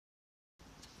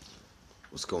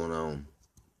What's going on?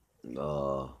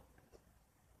 Uh,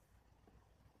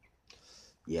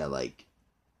 yeah, like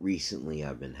recently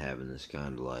I've been having this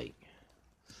kind of like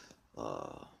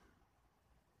uh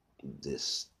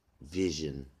this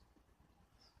vision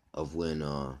of when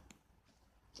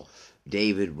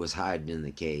David was hiding in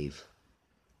the cave,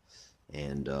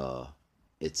 and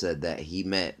it said that he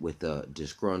met with a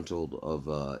disgruntled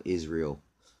of Israel,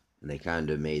 and they kind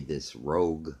of made this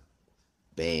rogue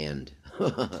band.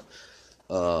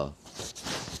 uh,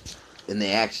 and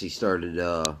they actually started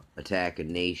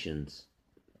attacking nations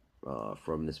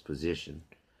from this position.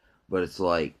 But it's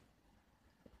like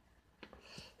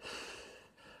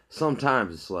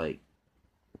sometimes it's like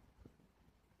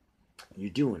you're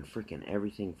doing freaking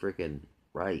everything freaking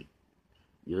right.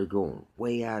 You're going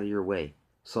way out of your way.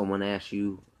 Someone asks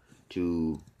you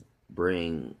to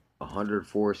bring 100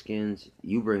 foreskins,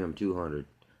 you bring them 200.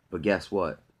 But guess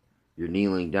what? You're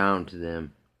kneeling down to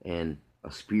them, and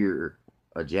a spear,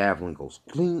 a javelin goes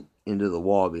clink into the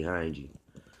wall behind you.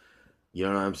 You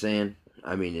know what I'm saying?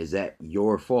 I mean, is that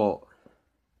your fault?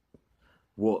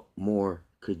 What more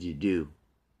could you do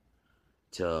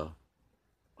to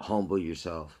humble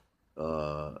yourself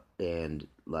and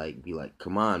like be like,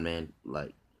 come on, man,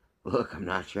 like, look, I'm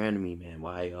not your enemy, man.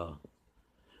 Why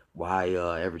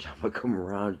every time I come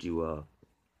around you,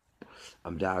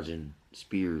 I'm dodging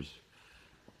spears,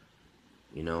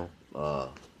 you know?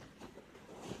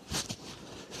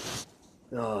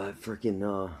 It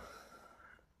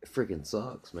freaking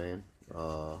sucks, man.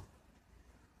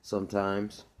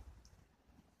 Sometimes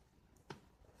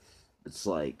it's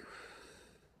like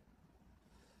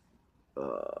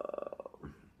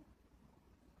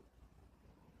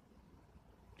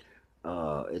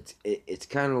uh it's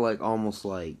kind of like almost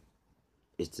like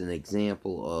it's an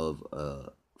example of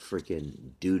a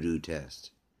freaking doo doo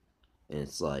test, and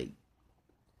it's like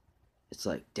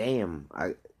damn,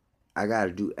 I got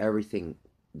to do everything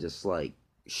just like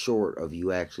short of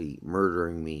you actually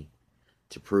murdering me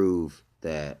to prove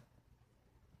that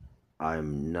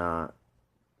I'm not,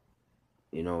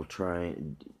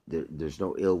 trying. There's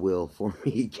no ill will for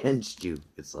me against you.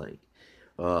 It's like,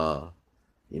 uh,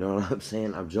 you know what I'm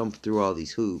saying? I've jumped through all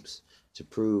these hoops to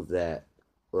prove that,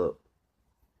 look,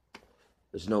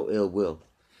 there's no ill will.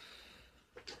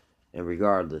 And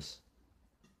regardless,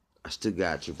 I still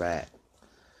got your back.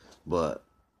 But,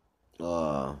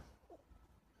 uh,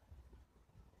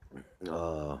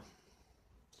 uh,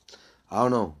 I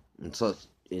don't know.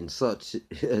 In such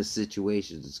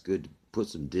situations, it's good to put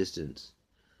some distance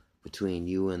between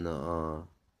you and the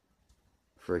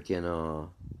freaking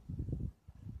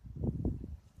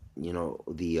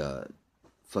the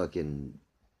fucking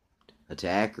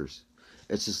attackers.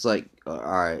 It's just like, all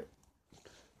right,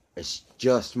 it's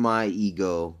just my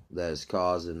ego that is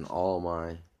causing all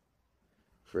my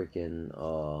freaking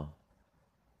uh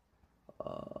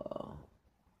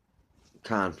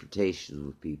confrontations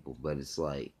with people. But it's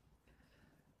like,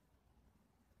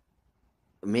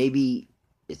 maybe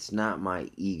it's not my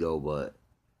ego, but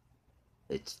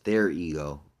it's their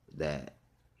ego that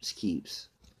just keeps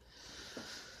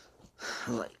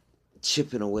like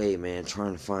chipping away, man,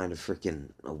 trying to find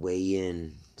a way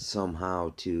in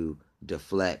somehow to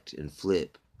deflect and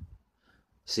flip.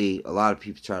 See, a lot of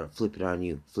people try to flip it on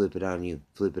you, flip it on you,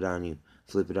 flip it on you,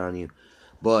 flip it on you.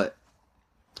 But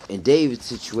in David's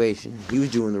situation, he was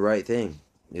doing the right thing.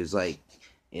 It was like,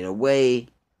 in a way,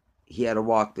 he had to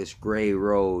walk this gray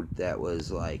road that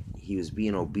was like he was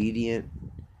being obedient,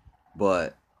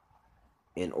 but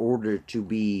in order to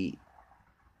be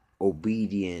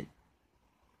obedient,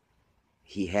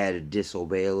 he had to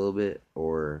disobey a little bit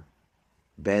or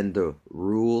bend the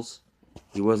rules.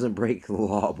 He wasn't breaking the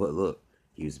law, but look,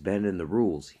 he was bending the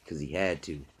rules because he had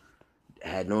to.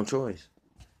 Had no choice.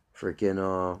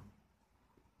 Freaking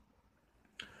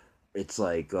it's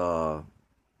like that's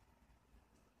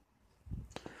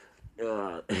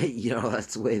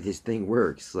the way this thing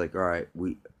works. Like, all right,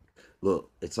 we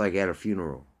look. It's like at a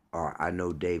funeral. All right, I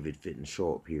know David fitting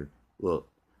show up here. Look,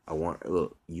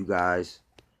 look. You guys,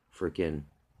 freaking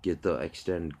get the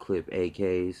extended clip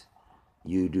AKs.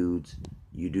 You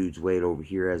dudes, wait over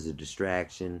here as a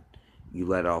distraction. You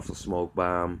let off a smoke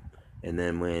bomb, and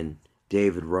then when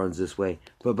David runs this way,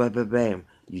 bam,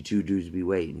 you two dudes be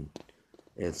waiting.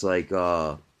 And it's like,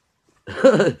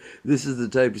 this is the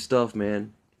type of stuff,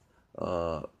 man.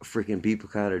 Freaking people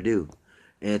kind of do,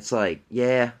 and it's like,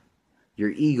 yeah,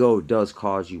 your ego does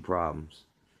cause you problems.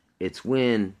 It's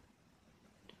when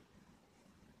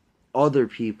other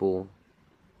people,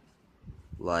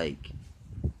 like,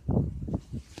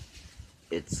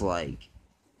 it's like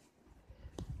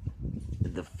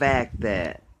the fact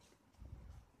that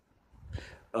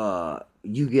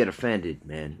you get offended,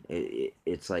 man.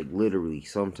 It's like literally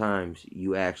sometimes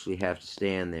you actually have to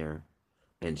stand there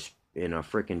and in a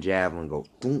freaking javelin go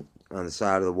boom on the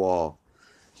side of the wall,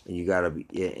 and you gotta be,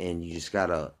 and you just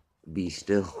gotta be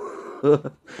still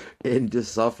and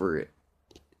just suffer it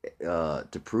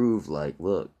to prove like,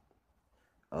 look,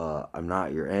 I'm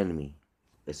not your enemy.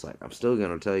 It's like I'm still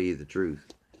gonna tell you the truth,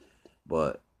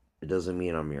 but it doesn't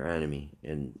mean I'm your enemy,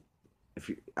 and if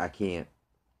you, I can't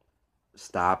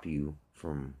stop you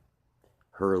from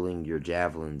hurling your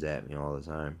javelins at me all the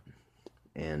time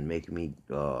and making me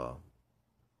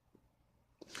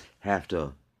have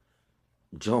to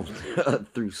jump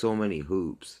through so many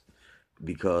hoops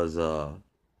because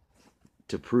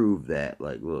to prove that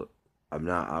like, look, I'm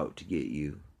not out to get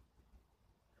you.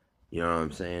 You know what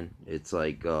I'm saying? It's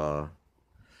like you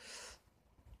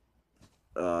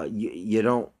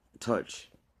don't touch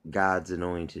God's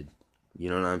anointed. You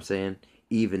know what I'm saying?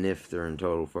 Even if they're in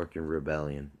total fucking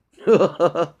rebellion.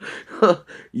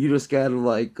 You just gotta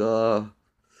like uh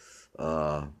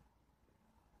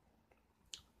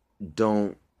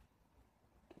don't,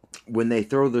 when they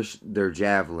throw their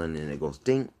javelin and it goes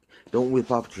ding, don't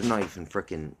whip out your knife and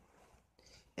frickin'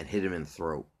 and hit him in the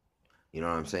throat. You know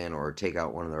what I'm saying? Or take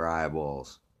out one of their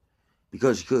eyeballs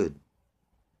because you could.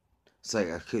 It's like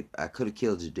I could have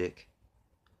killed your dick,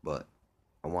 but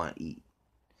I want to eat.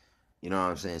 You know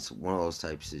what I'm saying? It's one of those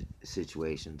types of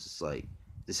situations. It's like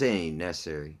this ain't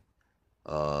necessary,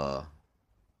 uh,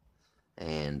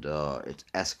 and it's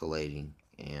escalating,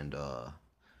 and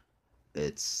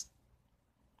it's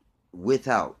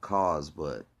without cause,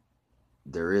 but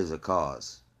there is a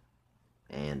cause,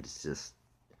 and it's just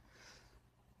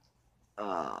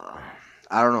I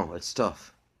don't know. It's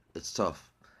tough. It's tough.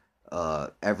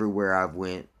 Everywhere I've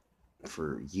went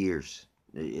for years,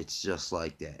 it's just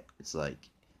like that. It's like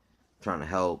I'm trying to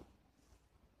help.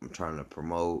 I'm trying to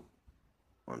promote.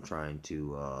 I'm trying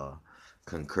to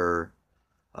concur.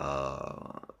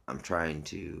 I'm trying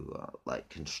to like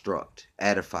construct.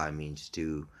 Edify means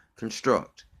to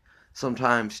construct.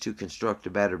 Sometimes to construct a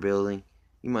better building,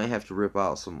 you might have to rip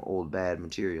out some old bad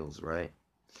materials, right?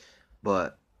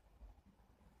 But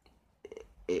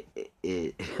it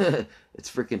it's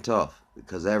freaking tough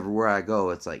because everywhere I go,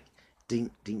 it's like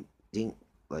ding ding ding.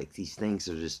 Like these things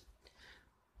are just,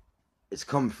 it's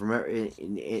coming from and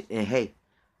hey,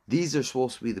 these are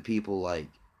supposed to be the people like,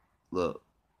 look,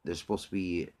 they're supposed to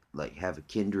be like have a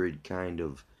kindred kind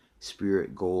of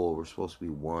spirit goal. We're supposed to be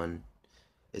one.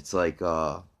 It's like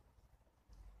I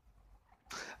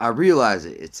realize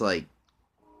it. It's like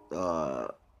uh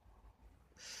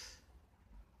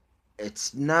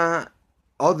it's not,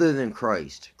 other than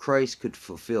Christ. Christ could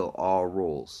fulfill all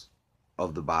roles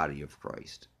of the body of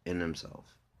Christ in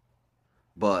himself.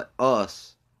 But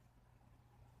us,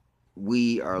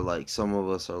 we are like, some of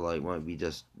us are like, might be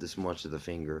just this much of the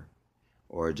finger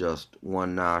or just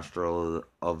one nostril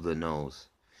of the nose.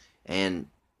 And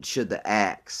should the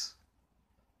axe,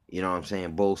 you know what I'm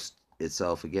saying, boast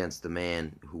itself against the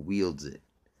man who wields it.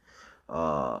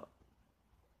 Uh,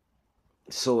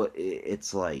 so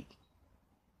it's like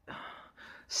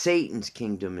Satan's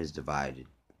kingdom is divided,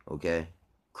 okay?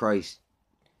 Christ,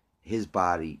 his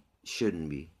body shouldn't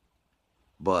be.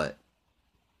 But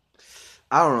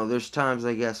I don't know, there's times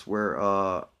I guess where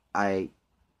I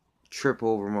trip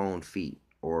over my own feet,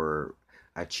 or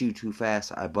I chew too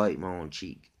fast, I bite my own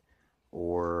cheek,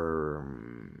 or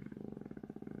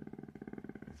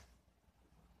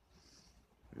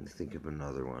let me think of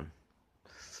another one.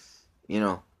 You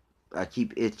know, I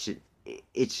keep itching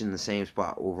the same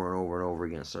spot over and over and over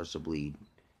again. It starts to bleed.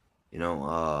 You know,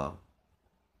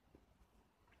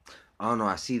 I don't know.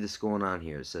 I see this going on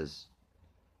here. It says,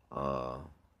 uh,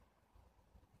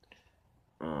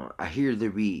 I hear there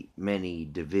be many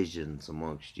divisions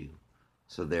amongst you,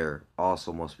 so there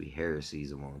also must be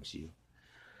heresies amongst you.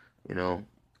 You know,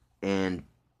 and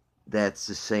that's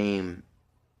the same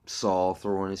Saul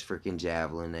throwing his freaking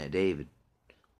javelin at David.